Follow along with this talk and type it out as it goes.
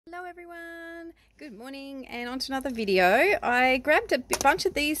Hello everyone, good morning and on to another video. I grabbed a bunch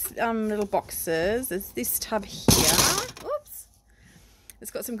of these little boxes. There's this tub here. Oops.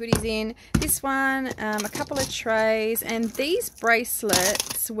 It's got some goodies in. This one, a couple of trays, and these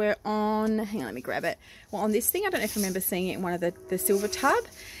bracelets were on, hang on, let me grab it. Well, on this thing, I don't know if you remember seeing it in one of the silver tub.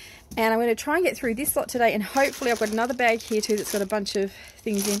 And I'm going to try and get through this lot today, and hopefully I've got another bag here too that's got a bunch of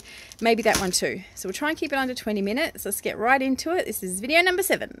things in. Maybe that one too. So we'll try and keep it under 20 minutes. Let's get right into it. This is video number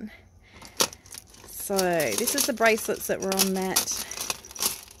 7. So this is the bracelets that were on that.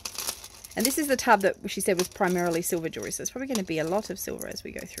 And this is the tub that she said was primarily silver jewelry. So it's probably going to be a lot of silver as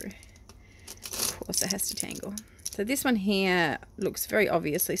we go through. Of course, it has to tangle. So this one here looks very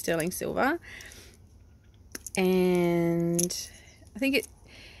obviously sterling silver. And I think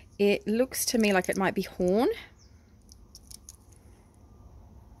it looks to me like it might be horn.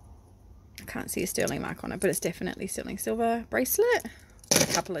 I can't see a sterling mark on it, but it's definitely sterling silver bracelet.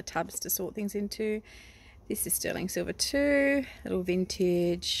 A couple of tubs to sort things into. This is sterling silver too. Little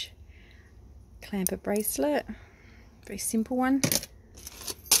vintage clamper bracelet. Very simple one.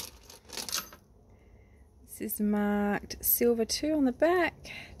 This is marked silver too on the back.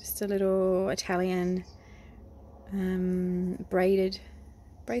 Just a little Italian braided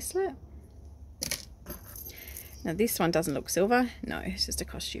bracelet. Now this one doesn't look silver. No, it's just a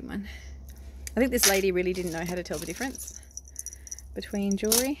costume one. I think this lady really didn't know how to tell the difference between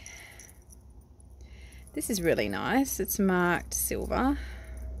jewelry. This is really nice. It's marked silver.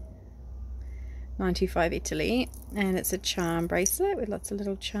 95 Italy, and it's a charm bracelet with lots of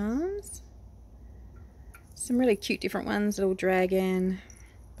little charms. Some really cute different ones. Little dragon,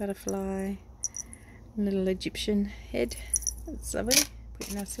 butterfly, little Egyptian head. That's lovely.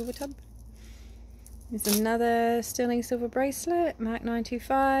 In our silver tub. There's another sterling silver bracelet, mark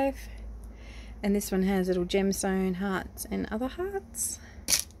 925, and this one has little gemstone hearts and other hearts.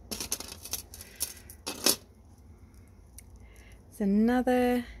 There's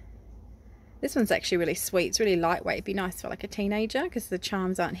another. This one's actually really sweet. It's really lightweight. It'd be nice for like a teenager because the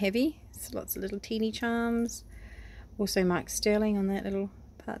charms aren't heavy. So lots of little teeny charms. Also marked sterling on that little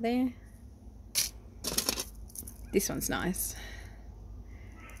part there. This one's nice.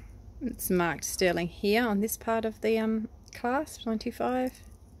 It's marked sterling here on this part of the clasp, 95.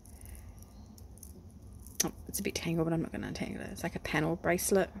 Oh, it's a bit tangled, but I'm not going to untangle it. It's like a panel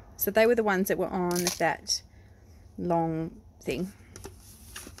bracelet. So they were the ones that were on that long thing.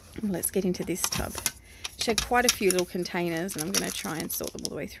 Let's get into this tub. She had quite a few little containers, and I'm going to try and sort them all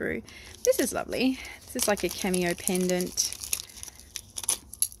the way through. This is lovely. This is like a cameo pendant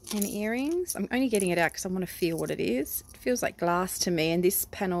and earrings. I'm only getting it out because I want to feel what it is. It feels like glass to me, and this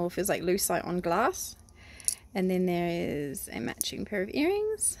panel feels like lucite on glass. And then there is a matching pair of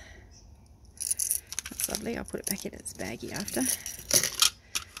earrings. That's lovely. I'll put it back in its baggie after.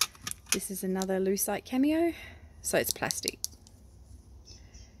 This is another lucite cameo. So it's plastic.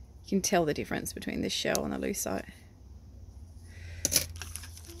 You can tell the difference between this shell and the lucite.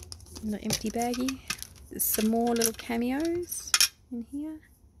 Little empty baggie. There's some more little cameos in here.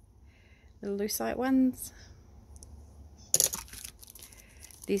 Little lucite ones.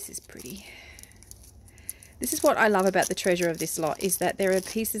 This is pretty. This is what I love about the treasure of this lot, is that there are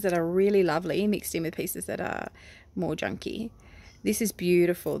pieces that are really lovely mixed in with pieces that are more junky. This is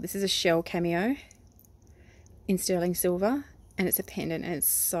beautiful. This is a shell cameo in sterling silver, and it's a pendant, and it's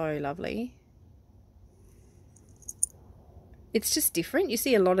so lovely. It's just different. You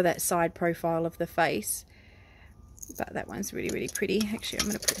see a lot of that side profile of the face. But that one's really, really pretty. Actually, I'm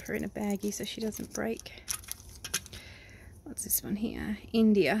going to put her in a baggie so she doesn't break. What's this one here?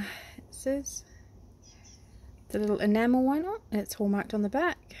 India, it says. The little enamel one. Oh, and it's hallmarked on the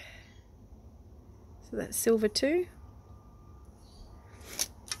back. So that's silver too.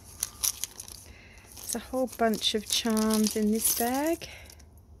 There's a whole bunch of charms in this bag.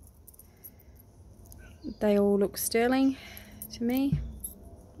 They all look sterling to me.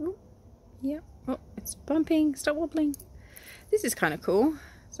 Oh, yeah. Oh, it's bumping. Stop wobbling. This is kind of cool.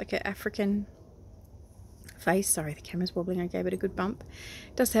 It's like an African face. Sorry, the camera's wobbling. I gave it a good bump.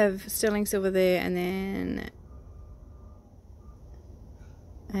 It does have sterling silver there, and then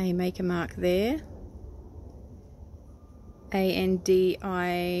a maker mark there. ANDIDA,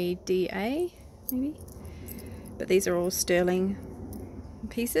 maybe. But these are all sterling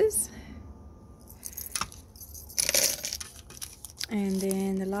pieces. And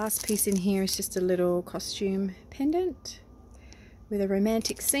then the last piece in here is just a little costume pendant with a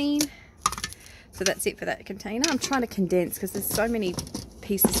romantic scene. So that's it for that container. I'm trying to condense because there's so many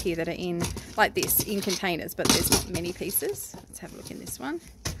pieces here that are in, like this, in containers, but there's not many pieces. Let's have a look in this one.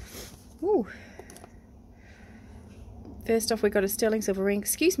 Ooh. First off, we got a sterling silver ring.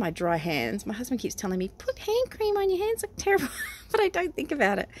 Excuse my dry hands. My husband keeps telling me, put hand cream on your hands. Look terrible. But I don't think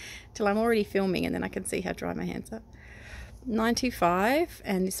about it till I'm already filming, and then I can see how dry my hands are. 925,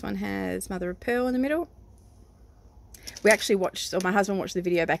 and this one has mother of pearl in the middle. We actually watched, or my husband watched the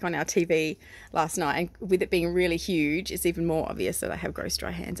video back on our TV last night, and with it being really huge, it's even more obvious that I have gross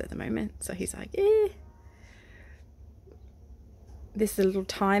dry hands at the moment. So he's like, yeah. This is a little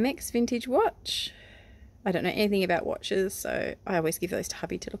Timex vintage watch. I don't know anything about watches, so I always give those to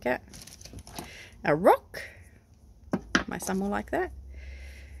hubby to look at. A rock. My son will like that.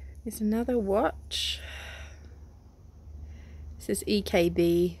 There's another watch. This is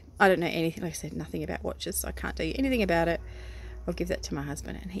EKB. I don't know anything, like I said, nothing about watches, so I can't tell you anything about it. I'll give that to my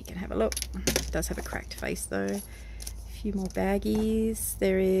husband and he can have a look. It does have a cracked face though. A few more baggies.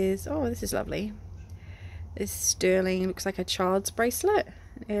 There is, oh, this is lovely. This sterling, looks like a child's bracelet,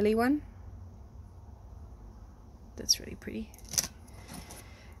 an early one. That's really pretty.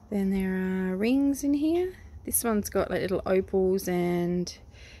 Then there are rings in here. This one's got like little opals and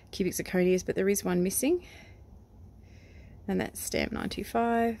cubic zirconias, but there is one missing. And that's stamp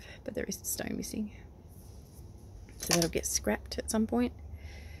 925, but there is a stone missing. So that'll get scrapped at some point.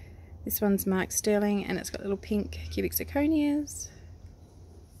 This one's marked sterling and it's got little pink cubic zirconias.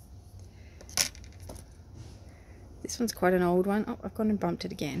 This one's quite an old one. Oh, I've gone and bumped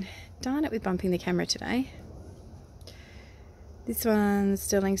it again. Darn it with bumping the camera today. This one's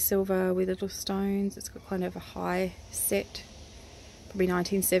sterling silver with little stones. It's got kind of a high set, probably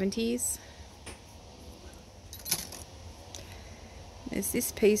 1970s. There's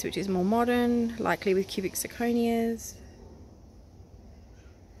this piece which is more modern, likely with cubic zirconias.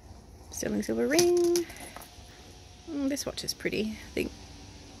 Sterling silver ring. This watch is pretty, I think.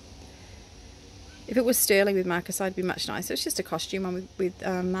 If it was sterling with marcasite, it'd be much nicer. It's just a costume one with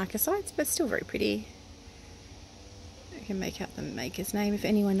marcasites, but still very pretty. I can make out the maker's name if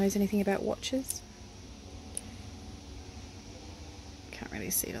anyone knows anything about watches. Can't really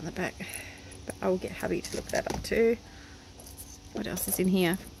see it on the back, but I will get hubby to look that up too. What else is in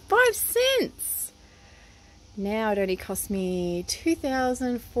here? 5 cents! Now it only cost me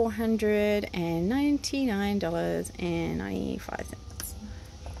 $2,499.95.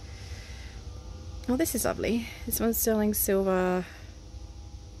 Oh, this is lovely. This one's sterling silver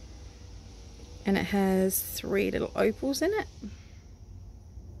and it has 3 little opals in it.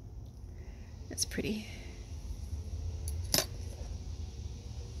 That's pretty.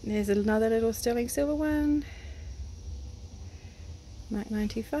 There's another little sterling silver one. Mark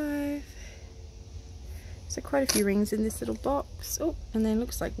 95. So quite a few rings in this little box. Oh, and then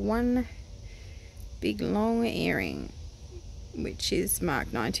looks like one big long earring, which is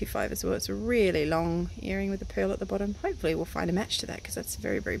marked 925 as well. It's a really long earring with a pearl at the bottom. Hopefully we'll find a match to that because that's a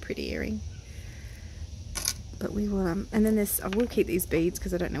very, very pretty earring. But we will, and then there's, I will keep these beads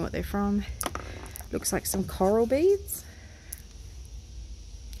because I don't know what they're from. Looks like some coral beads.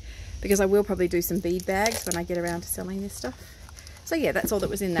 Because I will probably do some bead bags when I get around to selling this stuff. So yeah, that's all that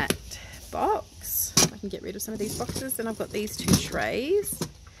was in that box. I can get rid of some of these boxes. Then I've got these 2 trays,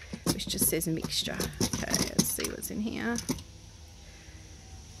 which just says mixture. Okay, let's see what's in here.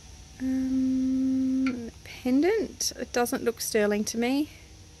 Pendant. It doesn't look sterling to me,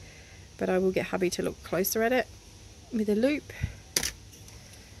 but I will get hubby to look closer at it with a loop.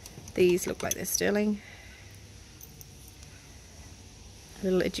 These look like they're sterling. A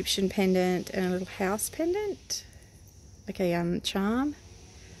little Egyptian pendant and a little house pendant. Okay, charm.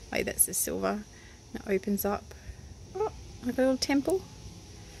 Oh, that's the silver. That opens up. Oh, like a little temple.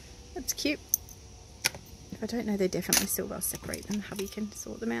 That's cute. If I don't know they're definitely silver, I'll separate them. Hubby can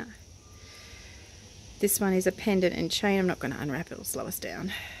sort them out. This one is a pendant and chain. I'm not going to unwrap it, it'll slow us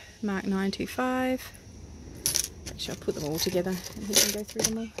down. Mark 925. Actually, I'll put them all together and he can go through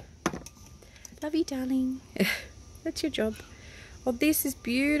them all. Love you, darling. That's your job. Oh, this is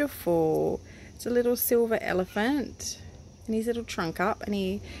beautiful. It's a little silver elephant. And his little trunk up, and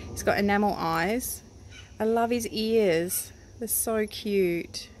he's got enamel eyes. I love his ears. They're so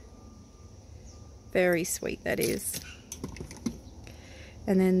cute. Very sweet, that is.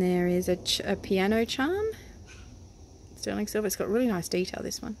 And then there is a piano charm. Sterling silver. It's got really nice detail,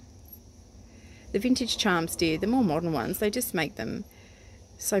 this one. The vintage charms did. The more modern ones, they just make them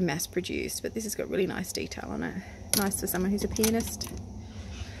so mass produced. But this has got really nice detail on it. Nice for someone who's a pianist.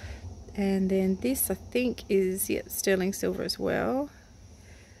 And then this, I think, is, yeah, sterling silver as well.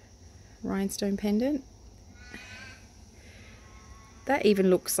 Rhinestone pendant. That even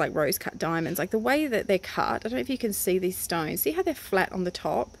looks like rose cut diamonds. Like the way that they're cut, I don't know if you can see these stones. See how they're flat on the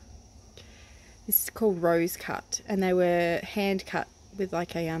top? This is called rose cut, and they were hand cut with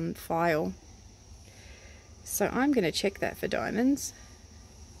like a file. So I'm going to check that for diamonds,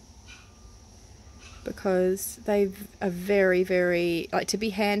 because they are very, very, like, to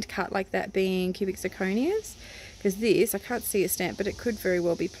be hand cut like that, being cubic zirconias. Because this, I can't see a stamp, but it could very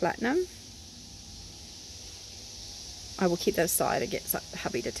well be platinum. I will keep that aside and get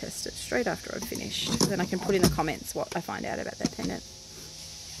hubby to test it straight after I've finished. Then I can put in the comments what I find out about that pendant.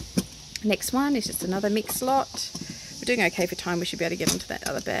 Next one is just another mixed lot. We're doing okay for time. We should be able to get onto that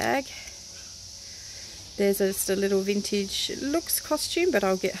other bag. There's just a little vintage, it looks costume, but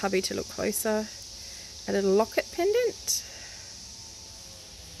I'll get hubby to look closer. A little locket pendant.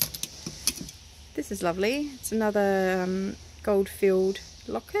 This is lovely. It's another gold filled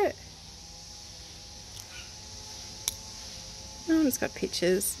locket. Oh, it's got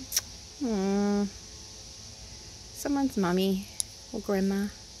pictures. Aww. Someone's mummy or grandma.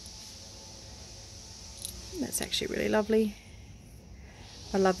 That's actually really lovely.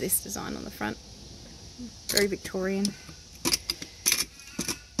 I love this design on the front. Very Victorian.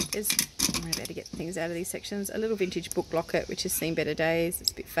 I'm about to get things out of these sections. A little vintage book locket, which has seen better days.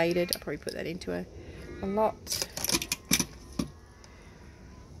 It's a bit faded. I'll probably put that into a lot.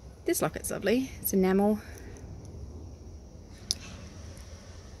 This locket's lovely. It's enamel.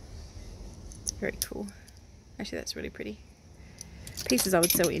 Very cool. Actually, that's really pretty. Pieces I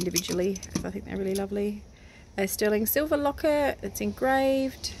would sell individually, because I think they're really lovely. A sterling silver locket that's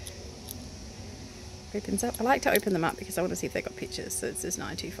engraved. Opens up. I like to open them up because I want to see if they've got pictures. So it says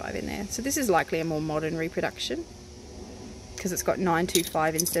 925 in there. So this is likely a more modern reproduction, because it's got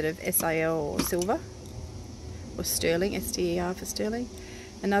 925 instead of SIL or silver, or sterling, STER for sterling.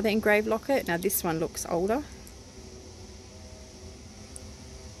 Another engraved locket. Now this one looks older.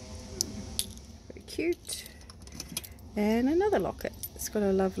 Very cute. And another locket. It's got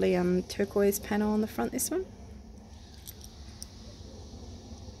a lovely turquoise panel on the front, this one.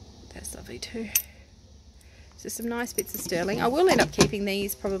 That's lovely too. So some nice bits of sterling. I will end up keeping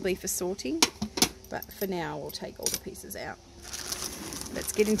these probably for sorting, but for now we'll take all the pieces out.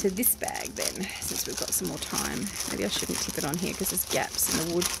 Let's get into this bag then, since we've got some more time. Maybe I shouldn't tip it on here because there's gaps in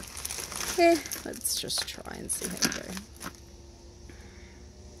the wood. Yeah, let's just try and see how we go.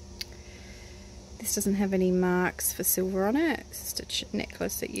 This doesn't have any marks for silver on it. It's just a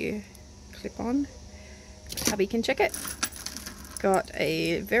necklace that you clip on. Hubby can check it. Got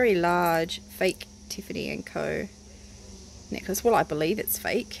a very large fake Tiffany & Co. necklace. Well, I believe it's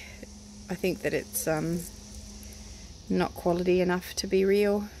fake. I think that it's not quality enough to be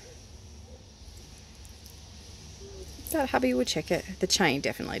real. But hubby will check it. The chain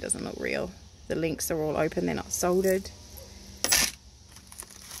definitely doesn't look real. The links are all open, they're not soldered.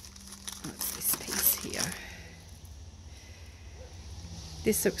 What's this piece here?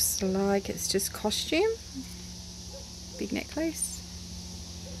 This looks like it's just costume. Big necklace.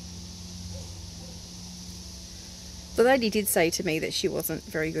 The lady did say to me that she wasn't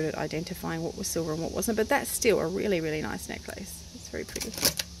very good at identifying what was silver and what wasn't, but that's still a really, really nice necklace. It's very pretty.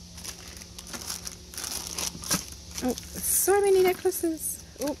 Oh, so many necklaces.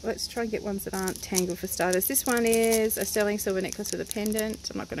 Oh, let's try and get ones that aren't tangled for starters. This one is a sterling silver necklace with a pendant.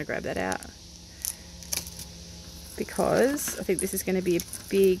 I'm not going to grab that out because I think this is going to be a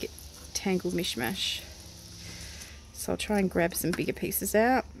big tangled mishmash. So I'll try and grab some bigger pieces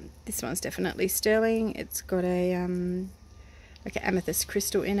out. This one's definitely sterling. It's got a like an amethyst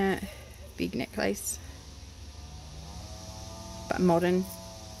crystal in it. Big necklace, but modern.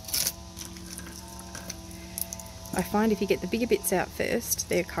 I find if you get the bigger bits out first,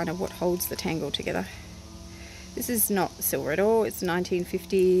 they're kind of what holds the tangle together. This is not silver at all. It's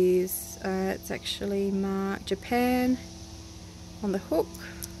 1950s. It's actually marked Japan on the hook.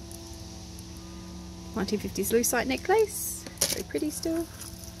 1950s lucite necklace. Very pretty still.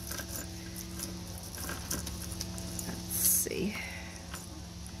 Let's see.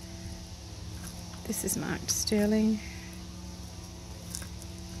 This is marked sterling.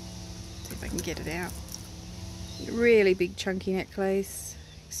 See if I can get it out. Really big chunky necklace.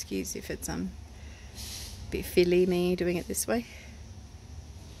 Excuse if it's a bit fiddly me doing it this way.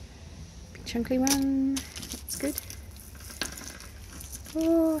 Big chunky one. That's good.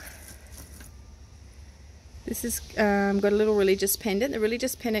 Oh. This has got a little religious pendant. The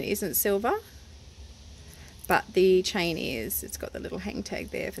religious pendant isn't silver, but the chain is. It's got the little hang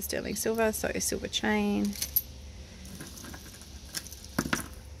tag there for sterling silver, so a silver chain.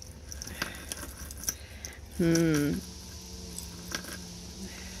 I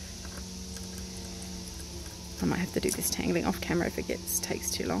might have to do this tangling off camera if it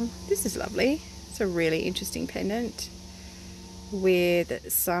takes too long. This is lovely. It's a really interesting pendant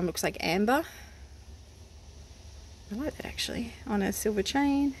with some, looks like amber. I like that actually, on a silver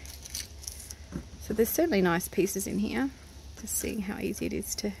chain. So So there's certainly nice pieces in here. Just seeing how easy it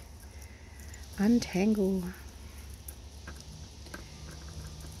is to untangle.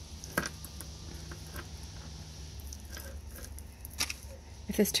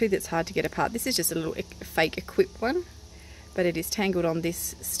 If there's two that's hard to get apart, this is just a little fake equipped one, but it is tangled on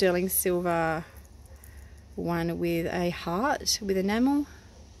this sterling silver one with a heart with enamel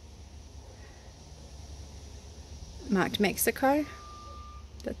marked Mexico.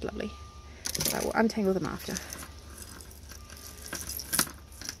 That's lovely. I will untangle them after,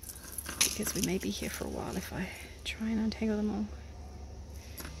 because we may be here for a while if I try and untangle them all.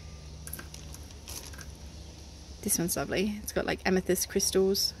 This one's lovely. It's got like amethyst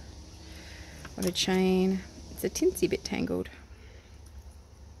crystals on a chain. It's a tinsy bit tangled,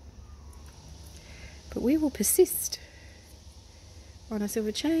 but we will persist on a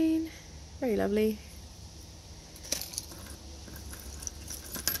silver chain. Very lovely.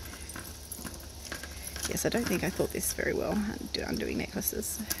 Yes, I don't think I thought this very well, undoing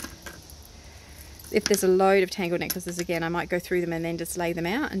necklaces. If there's a load of tangled necklaces again, I might go through them and then just lay them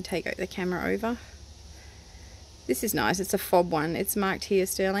out and take the camera over. This is nice. It's a fob one. It's marked here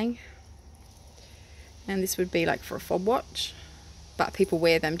sterling. And this would be like for a fob watch. But people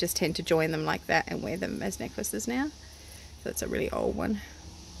wear them, just tend to join them like that and wear them as necklaces now. So it's a really old one.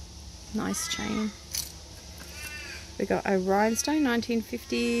 Nice chain. We got a rhinestone,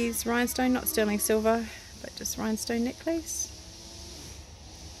 1950s rhinestone, not sterling silver, but just rhinestone necklace.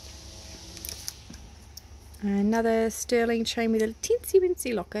 Another sterling chain with a teensy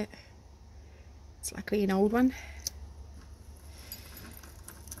wincy locket. It's likely an old one.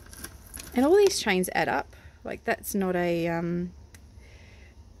 And all these chains add up. Like that's not a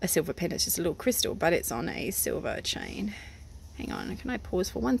silver pen, it's just a little crystal, but it's on a silver chain. Hang on, can I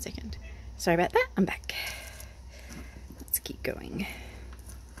pause for 1 second? Sorry about that, I'm back. Let's keep going.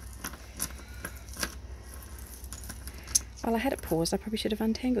 While I had it paused, I probably should have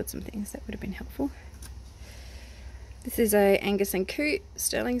untangled some things. That would have been helpful. This is a Angus and Coote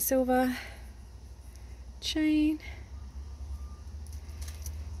sterling silver chain.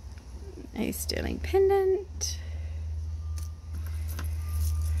 A sterling pendant.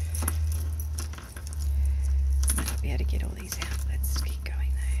 I might not be able to get all these out. Let's keep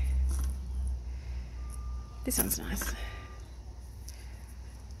going though. This one's nice.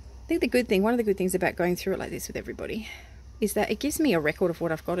 I think the good thing, one of the good things about going through it like this with everybody is that it gives me a record of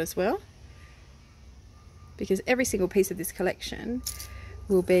what I've got as well. Because every single piece of this collection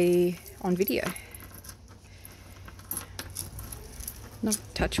will be on video. Not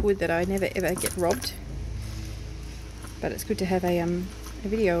touch wood that I never ever get robbed, but it's good to have a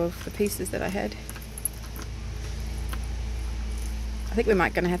video of the pieces that I had. I think we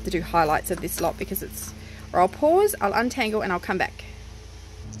might gonna have to do highlights of this lot because it's, or I'll pause, I'll untangle and I'll come back.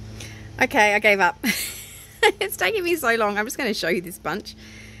 Okay, I gave up. It's taking me so long. I'm just going to show you this bunch.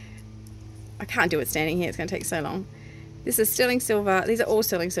 I can't do it standing here, it's going to take so long. This is sterling silver. These are all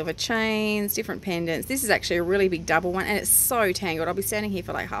sterling silver chains, different pendants. This is actually a really big double one and it's so tangled. I'll be standing here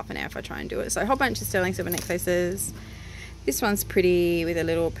for like half an hour if I try and do it. So a whole bunch of sterling silver necklaces. This one's pretty with a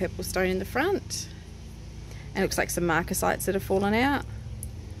little purple stone in the front. And it looks like some marcasites that have fallen out.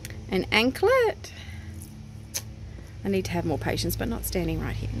 An anklet. I need to have more patience, but not standing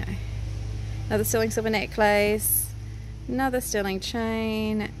right here, no. Another sterling silver necklace. Another sterling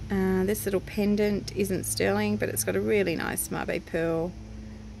chain. This little pendant isn't sterling, but it's got a really nice Mabe pearl.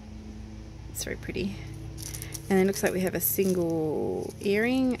 It's very pretty. And then looks like we have a single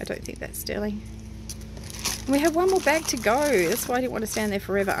earring. I don't think that's sterling. And we have one more bag to go. That's why I didn't want to stand there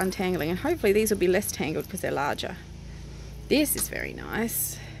forever untangling. And hopefully these will be less tangled because they're larger. This is very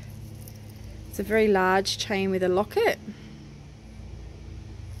nice. It's a very large chain with a locket.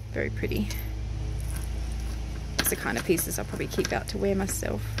 Very pretty. It's the kind of pieces I'll probably keep out to wear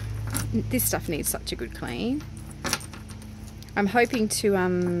myself. This stuff needs such a good clean. I'm hoping to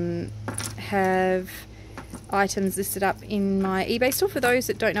have items listed up in my eBay store. For those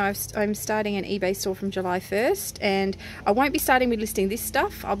that don't know, I'm starting an eBay store from July 1st, and I won't be starting with listing this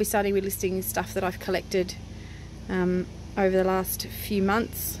stuff. I'll be starting with listing stuff that I've collected over the last few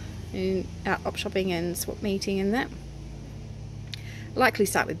months out op shopping and swap meeting and that. Likely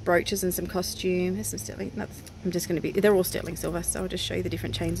start with brooches and some costume. There's some sterling. No, I'm just going to be. They're all sterling silver, so I'll just show you the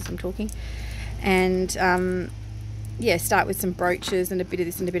different chains as I'm talking. And yeah, start with some brooches and a bit of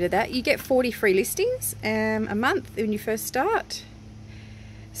this and a bit of that. You get 40 free listings a month when you first start.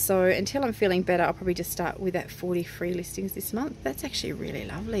 So until I'm feeling better, I'll probably just start with that 40 free listings this month. That's actually really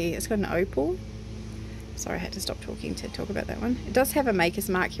lovely. It's got an opal. Sorry, I had to stop talking to talk about that one. It does have a maker's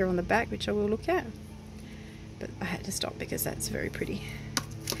mark here on the back, which I will look at. But I had to stop because that's very pretty.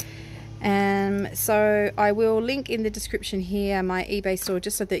 So I will link in the description here my eBay store,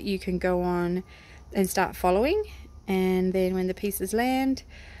 just so that you can go on and start following. And then when the pieces land,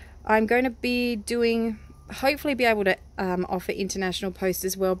 I'm going to be doing, hopefully be able to offer international post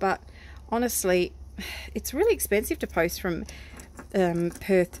as well. But honestly, it's really expensive to post from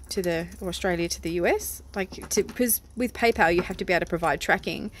Perth or Australia to the US, because with PayPal you have to be able to provide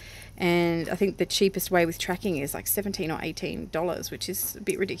tracking, and I think the cheapest way with tracking is like $17 or $18, which is a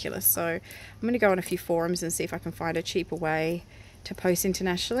bit ridiculous. So I'm going to go on a few forums and see if I can find a cheaper way to post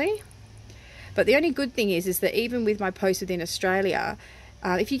internationally. But the only good thing is that even with my post within Australia,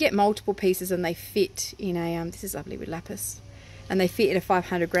 if you get multiple pieces and they fit in a this is lovely with lapis, and they fit in a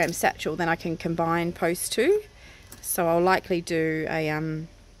 500-gram satchel, then I can combine posts too. So I'll likely do a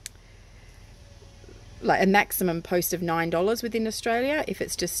maximum post of $9 within Australia if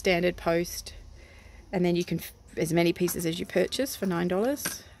it's just standard post, and then you can as many pieces as you purchase for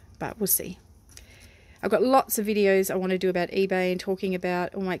 $9. But we'll see. I've got lots of videos I want to do about eBay and talking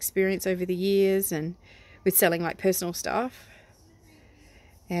about all my experience over the years and with selling like personal stuff,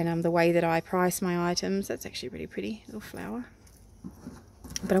 and the way that I price my items. That's actually really pretty little flower,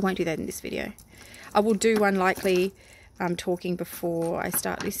 but I won't do that in this video. I will do one likely talking before I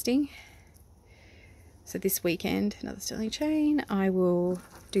start listing. So this weekend, another sterling chain, I will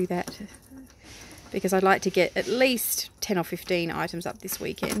do that because I'd like to get at least 10 or 15 items up this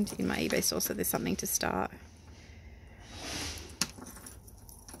weekend in my eBay store, so there's something to start.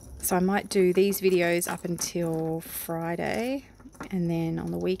 So I might do these videos up until Friday, and then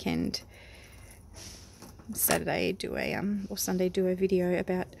on the weekend, Saturday, do a or Sunday, do a video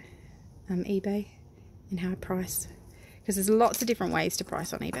about eBay and how I price, because there's lots of different ways to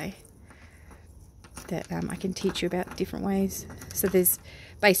price on eBay that I can teach you about different ways. So there's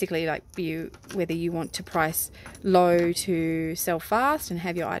basically like whether you want to price low to sell fast and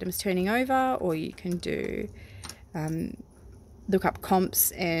have your items turning over, or you can do look up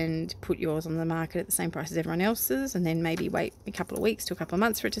comps and put yours on the market at the same price as everyone else's, and then maybe wait a couple of weeks to a couple of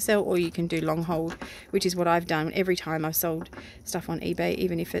months for it to sell. Or you can do long hold, which is what I've done every time I've sold stuff on eBay,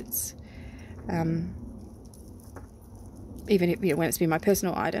 even if it's when it's been my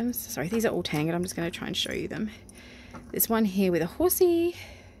personal items. Sorry, these are all tangled. I'm just going to try and show you them. There's one here with a horsey,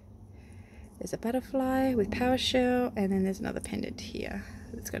 there's a butterfly with power shell, and then there's another pendant here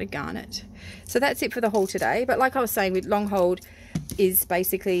that's got a garnet. So that's it for the haul today. But like I was saying, with long hold is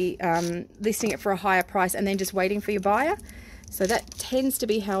basically listing it for a higher price and then just waiting for your buyer. So that tends to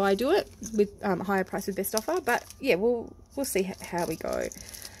be how I do it, with higher price with best offer. But yeah, we'll see how we go.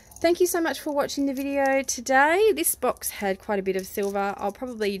 Thank you so much for watching the video today. This box had quite a bit of silver. I'll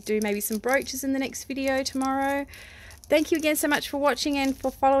probably do maybe some brooches in the next video tomorrow. Thank you again so much for watching and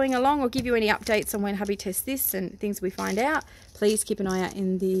for following along. I'll give you any updates on when hubby tests this and things we find out. Please keep an eye out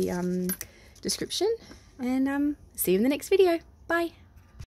in the description, and see you in the next video. Bye.